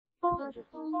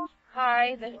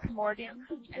Hi, this is Morgan,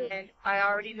 and I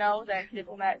already know that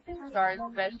Diplomat starts the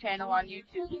best channel on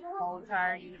YouTube in the whole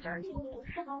entire universe.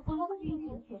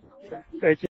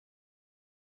 Right.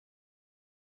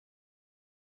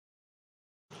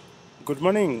 Good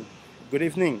morning, good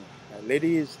evening,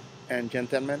 ladies and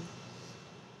gentlemen,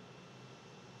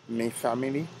 my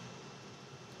family.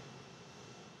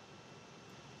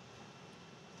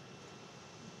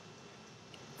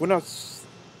 Buenos,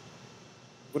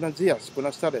 buenos días,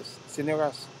 buenas tardes,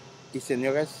 señoras y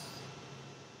señores,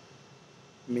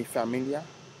 mi familia,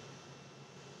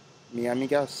 mis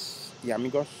amigas y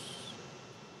amigos.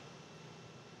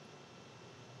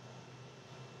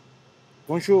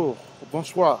 Bonjour,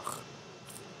 bonsoir,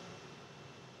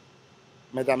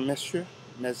 mesdames, messieurs,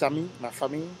 mes amis, ma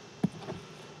famille.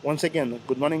 Once again,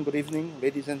 good morning, good evening,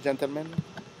 ladies and gentlemen,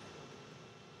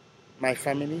 my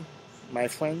family, my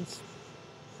friends.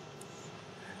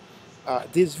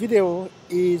 This video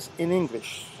is in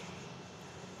English.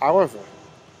 However,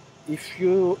 if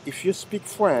you speak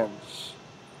French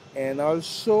and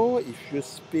also if you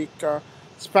speak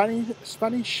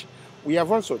Spanish, we have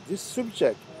also this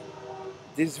subject,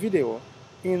 this video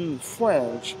in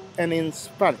French and in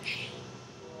Spanish.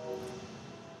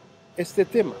 Este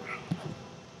tema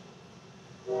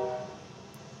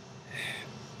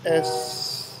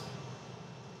es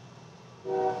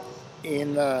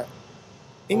en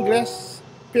inglés,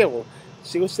 pero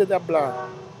si usted habla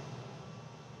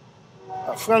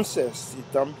francés y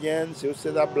también si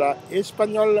usted habla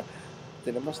español,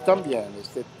 tenemos también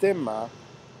este tema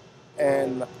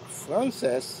en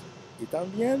francés y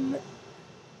también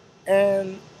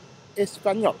en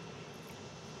español.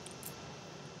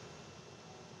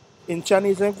 In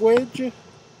Chinese language,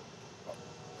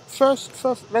 first,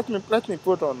 let me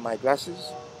put on my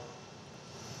glasses.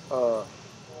 Uh,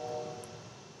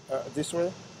 this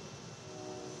way.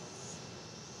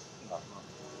 No, no.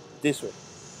 This way.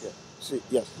 Yeah. See.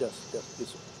 Yes. This way.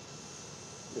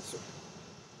 This way.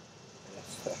 Yes.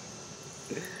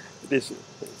 This way.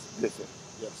 This way.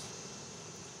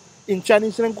 Yes. In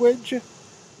Chinese language,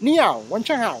 ni hao, wan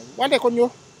chang hao, wale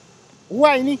konyo,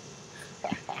 wai ni.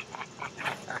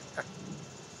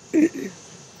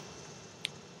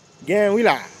 Gen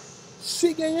wila,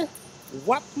 si genye,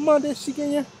 wap mande si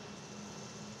genye,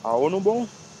 a ou nou bon,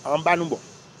 an ba nou bon.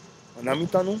 An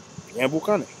amitan nou, bien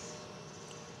boukane.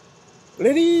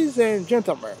 Ladies and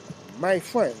gentlemen, my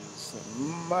friends,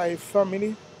 my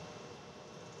family,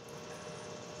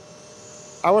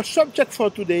 our subject for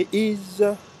today is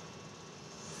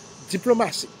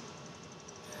diplomacy.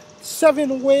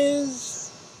 7 ways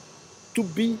to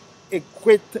be a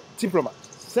great diplomat.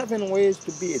 7 ways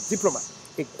to be a diplomat.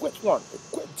 A great one,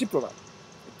 a great diplomat.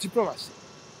 Diplomacy.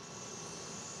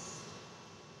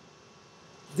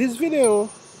 This video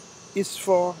is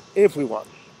for everyone.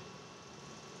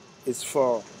 It's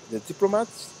for the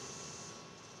diplomats.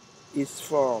 It's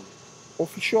for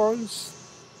officials.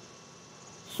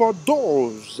 For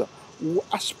those who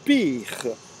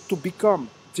aspire to become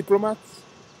diplomats.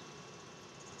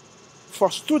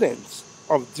 For students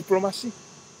of diplomacy.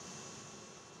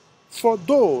 For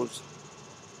those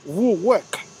who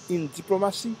work in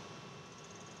diplomacy,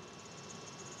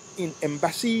 in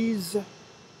embassies,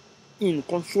 in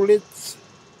consulates,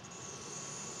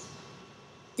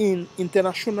 in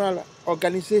international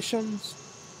organizations,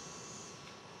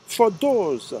 for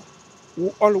those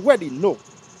who already know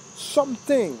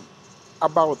something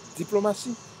about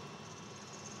diplomacy,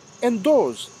 and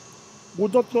those who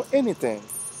don't know anything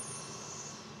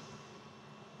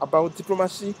about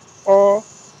diplomacy, or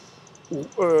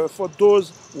for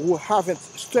those who haven't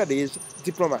studied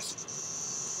diplomacy.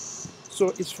 So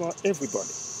it's for everybody.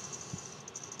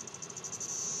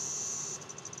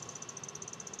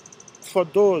 For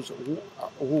those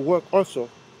who work also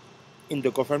in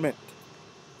the government,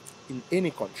 in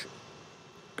any country.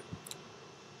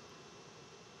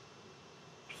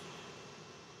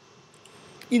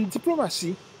 In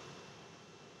diplomacy,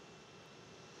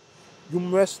 you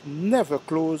must never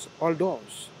close all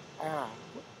doors.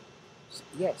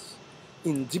 Yes.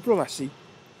 In diplomacy,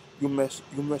 you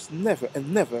must never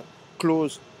and never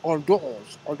close all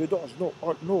doors. All the doors.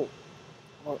 No.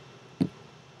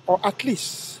 Or at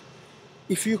least,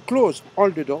 if you close all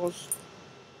the doors,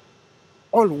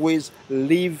 always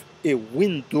leave a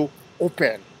window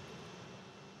open.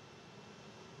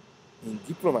 In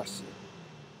diplomacy,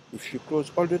 if you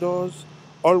close all the doors,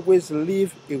 always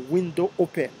leave a window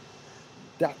open.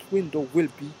 That window will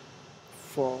be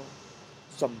for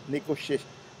some negotiations,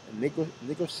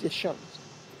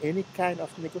 any kind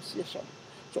of negotiation.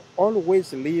 So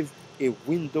always leave a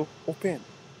window open.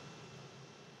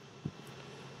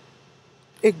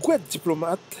 A great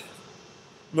diplomat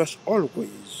must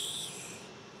always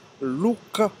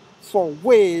look for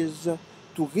ways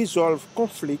to resolve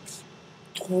conflicts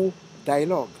through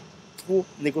dialogue, through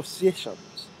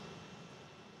negotiations.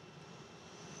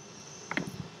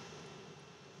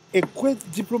 A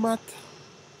great diplomat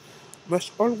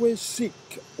must always seek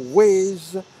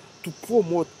ways to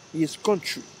promote his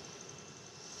country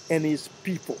and his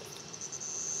people.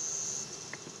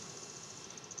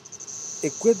 A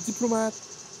great diplomat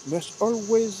must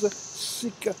always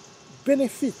seek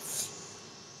benefits,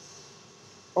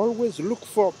 always look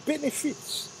for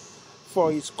benefits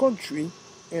for his country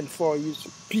and for his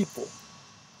people.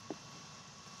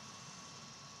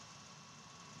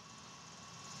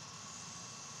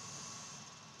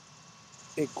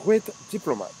 A great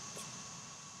diplomat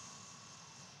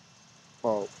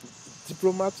or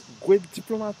great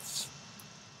diplomats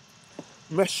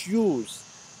must use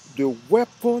the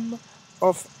weapon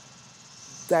of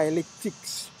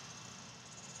dialectics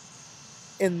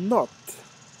and not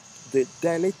the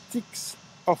dialectics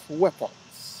of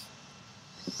weapons.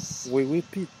 We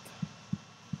repeat,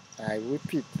 I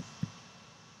repeat,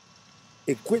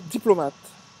 a great diplomat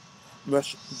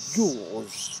must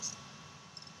use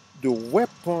the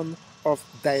weapon of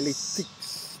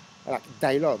dialectics, like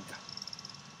dialogue,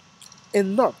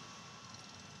 and not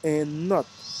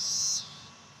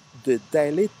the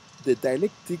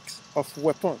dialectics of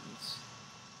weapons.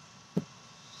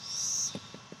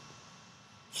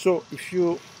 So if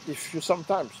you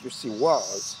sometimes you see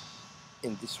wars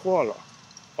in this world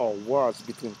or wars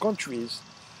between countries,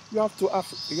 you have to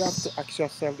ask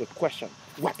yourself the question: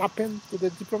 what happened to the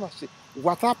diplomacy?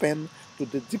 What happened to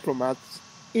the diplomats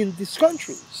in these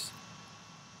countries?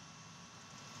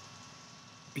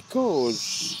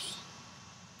 Because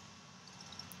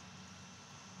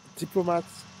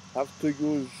diplomats have to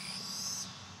use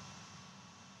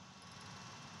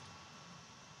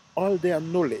all their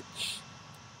knowledge.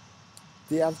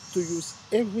 They have to use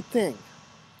everything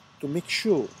to make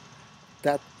sure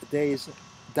that there is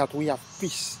that we have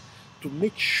peace, to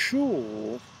make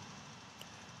sure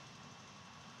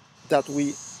that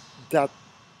that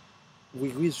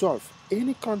we resolve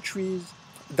any countries,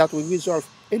 that we resolve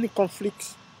any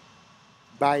conflicts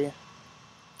by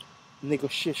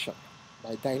negotiation,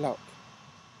 by dialogue.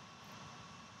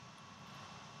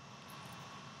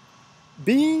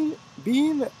 Being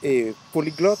a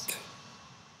polyglot,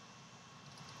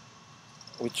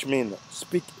 which means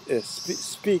speak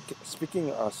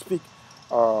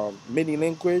many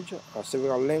language,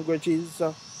 several languages,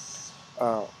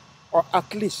 or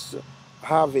at least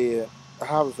have a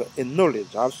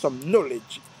knowledge, have some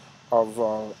knowledge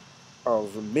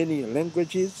of many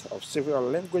languages, of several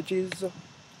languages,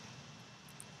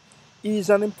 is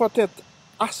an important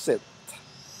asset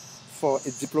for a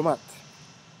diplomat,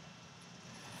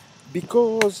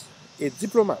 because a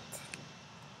diplomat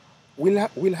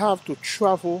will have to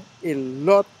travel a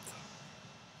lot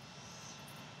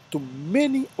to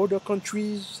many other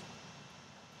countries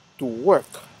to work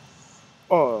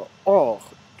or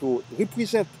to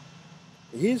represent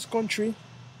his country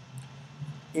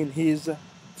in his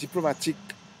diplomatic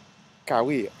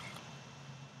career.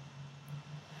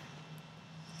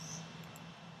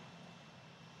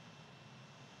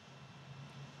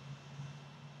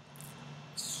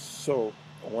 So,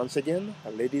 once again,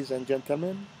 ladies and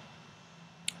gentlemen,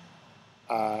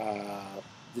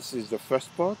 this is the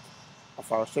first part of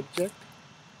our subject.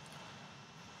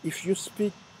 If you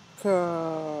speak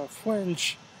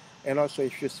French and also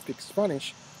if you speak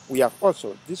Spanish, we have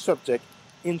also this subject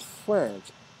in French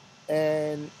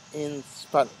and in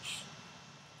Spanish.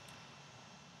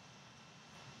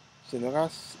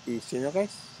 Señoras y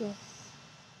señores,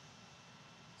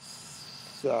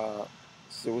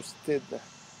 si usted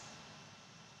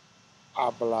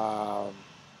habla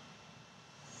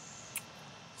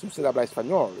si usted habla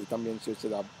español y también si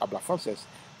usted habla francés,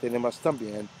 tenemos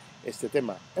también este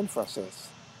tema en francés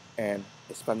y en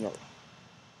español.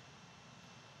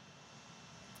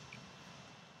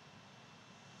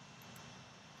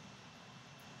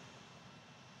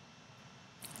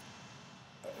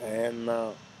 And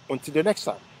until the next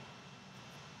time,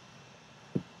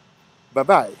 bye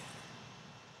bye.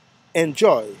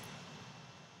 Enjoy.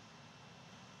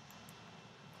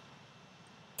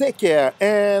 Take care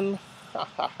and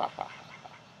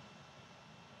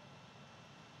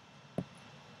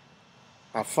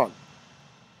have fun.